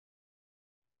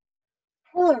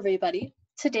Hello, everybody.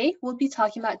 Today, we'll be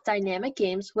talking about dynamic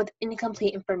games with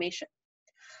incomplete information.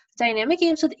 Dynamic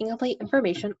games with incomplete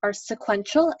information are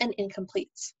sequential and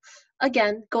incompletes.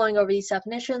 Again, going over these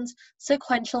definitions,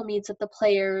 sequential means that the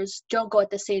players don't go at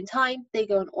the same time, they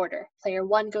go in order. Player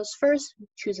 1 goes first,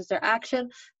 chooses their action,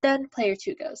 then player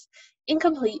 2 goes.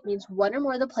 Incomplete means one or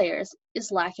more of the players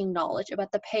is lacking knowledge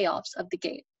about the payoffs of the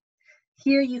game.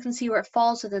 Here you can see where it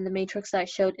falls within the matrix that I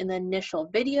showed in the initial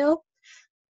video.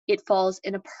 It falls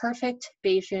in a perfect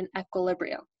Bayesian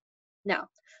equilibrium. Now,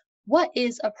 what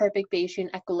is a perfect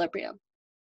Bayesian equilibrium?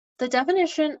 The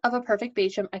definition of a perfect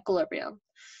Bayesian equilibrium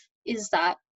is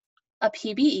that a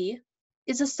PBE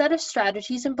is a set of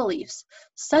strategies and beliefs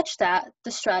such that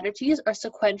the strategies are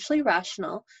sequentially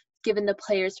rational given the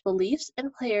player's beliefs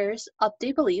and players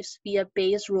update beliefs via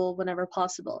Bayes' rule whenever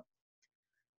possible.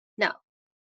 Now,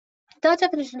 that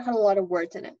definition had a lot of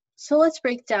words in it, so let's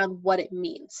break down what it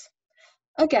means.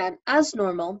 Again, as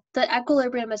normal, the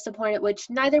equilibrium is the point at which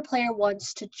neither player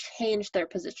wants to change their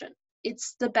position.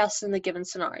 It's the best in the given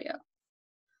scenario.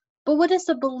 But what does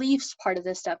the beliefs part of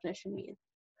this definition mean?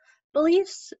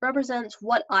 Beliefs represents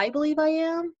what I believe I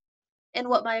am and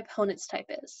what my opponent's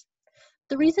type is.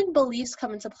 The reason beliefs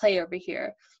come into play over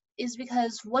here is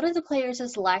because one of the players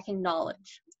is lacking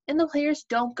knowledge, and the players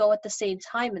don't go at the same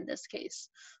time in this case.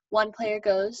 One player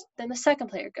goes, then the second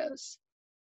player goes.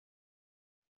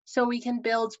 So we can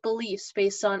build beliefs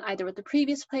based on either what the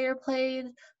previous player played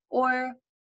or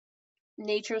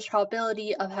nature's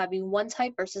probability of having one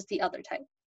type versus the other type.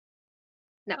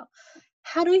 Now,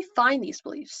 how do we find these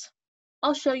beliefs?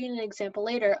 I'll show you an example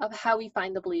later of how we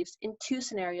find the beliefs in two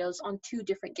scenarios on two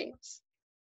different games.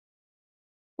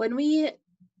 When we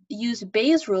use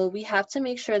Bayes' rule, we have to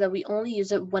make sure that we only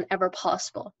use it whenever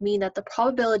possible, meaning that the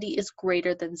probability is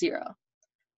greater than 0.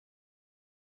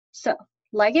 So,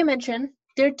 like I mentioned,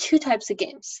 there are two types of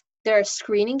games. There are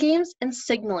screening games and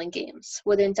signaling games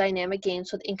within dynamic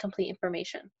games with incomplete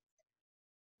information.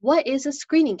 What is a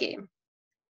screening game?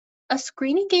 A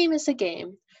screening game is a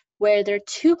game where there are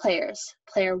two players,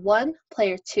 player 1,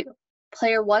 player 2.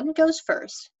 Player 1 goes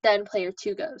first, then player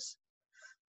 2 goes.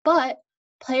 But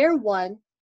player 1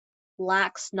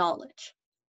 lacks knowledge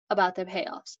about the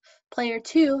payoffs. Player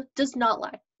 2 does not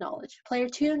lack knowledge. Player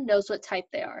 2 knows what type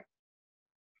they are.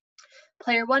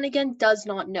 Player 1 again does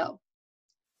not know.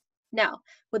 Now,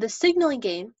 with a signaling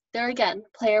game, there again,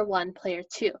 player 1, player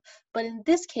 2. But in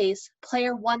this case,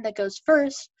 player 1 that goes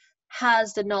first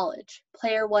has the knowledge.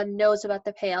 Player 1 knows about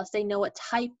the payouts. They know what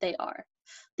type they are.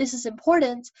 This is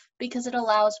important because it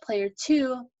allows player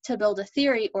 2 to build a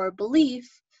theory or a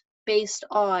belief based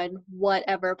on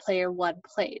whatever player 1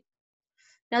 played.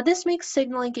 Now, this makes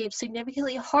signaling games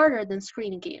significantly harder than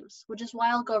screening games, which is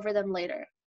why I'll go over them later.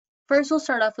 First, we'll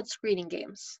start off with screening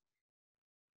games.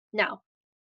 Now,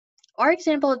 our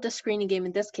example of the screening game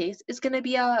in this case is going to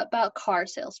be about car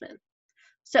salesmen.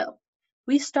 So,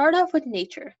 we start off with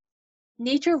nature.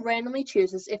 Nature randomly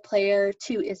chooses if player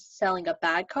 2 is selling a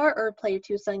bad car or player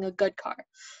 2 is selling a good car.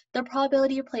 The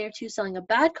probability of player 2 selling a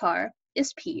bad car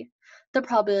is P. The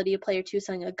probability of player 2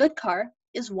 selling a good car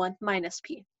is 1 minus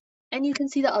P. And you can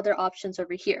see the other options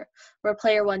over here, where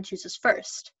player 1 chooses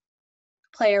first.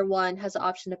 Player 1 has the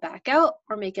option to back out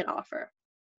or make an offer.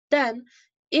 Then,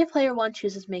 if player 1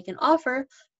 chooses make an offer,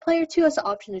 player 2 has the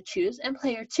option to choose, and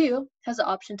player 2 has the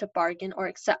option to bargain or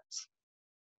accept.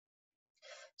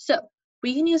 So,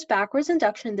 we can use backwards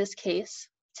induction in this case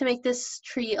to make this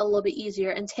tree a little bit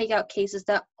easier and take out cases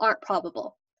that aren't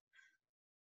probable.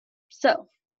 So,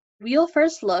 we'll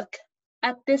first look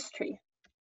at this tree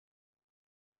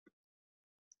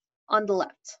on the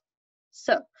left.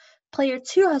 So, player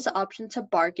 2 has the option to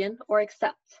bargain or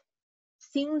accept.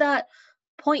 Seeing that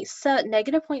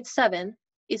negative 0.7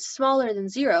 is smaller than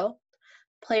 0,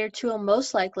 player 2 will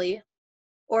most likely,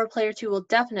 or player 2 will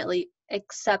definitely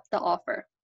accept the offer.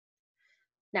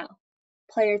 Now,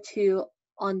 player 2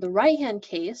 on the right-hand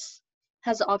case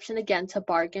has the option again to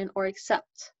bargain or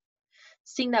accept.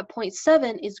 Seeing that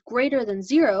 0.7 is greater than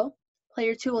 0,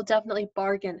 player 2 will definitely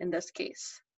bargain in this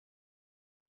case.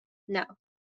 Now,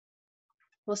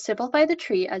 we'll simplify the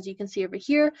tree as you can see over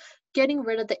here, getting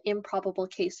rid of the improbable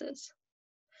cases.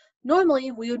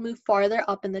 Normally, we would move farther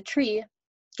up in the tree,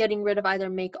 getting rid of either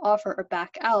make offer or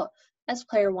back out as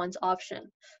player 1's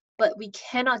option. But we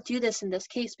cannot do this in this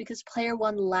case because player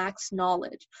 1 lacks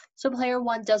knowledge. So player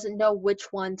 1 doesn't know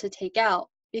which one to take out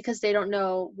because they don't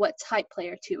know what type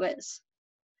player 2 is.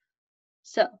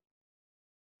 So,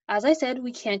 as I said,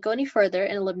 we can't go any further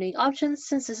in eliminating options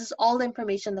since this is all the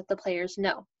information that the players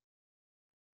know.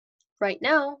 Right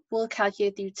now, we'll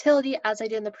calculate the utility as I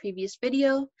did in the previous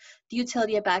video. The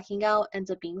utility of backing out ends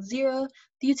up being 0.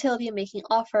 The utility of making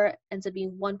offer ends up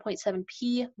being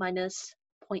 1.7p minus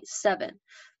 0.7.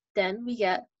 Then we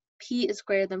get p is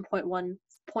greater than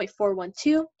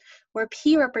 0.412, where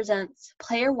p represents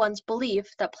player 1's belief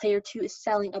that player 2 is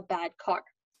selling a bad car.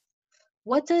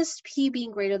 What does p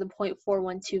being greater than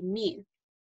 0.412 mean?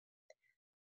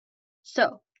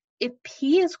 So, if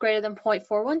p is greater than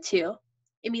 0.412,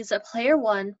 it means that player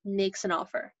 1 makes an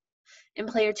offer, and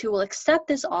player 2 will accept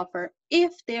this offer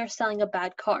if they are selling a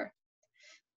bad car.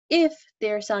 If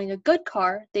they are selling a good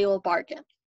car, they will bargain.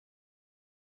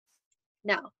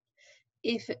 Now,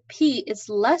 if p is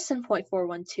less than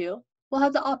 0.412, we'll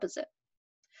have the opposite.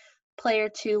 Player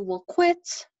 2 will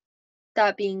quit,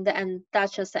 that being the end,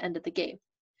 that's just the end of the game.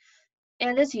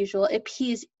 And as usual, if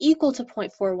p is equal to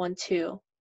 0.412,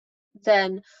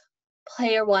 then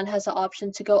player 1 has the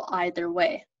option to go either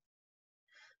way.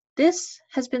 This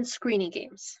has been screening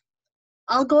games.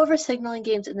 I'll go over signaling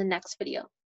games in the next video.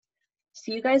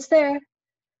 See you guys there!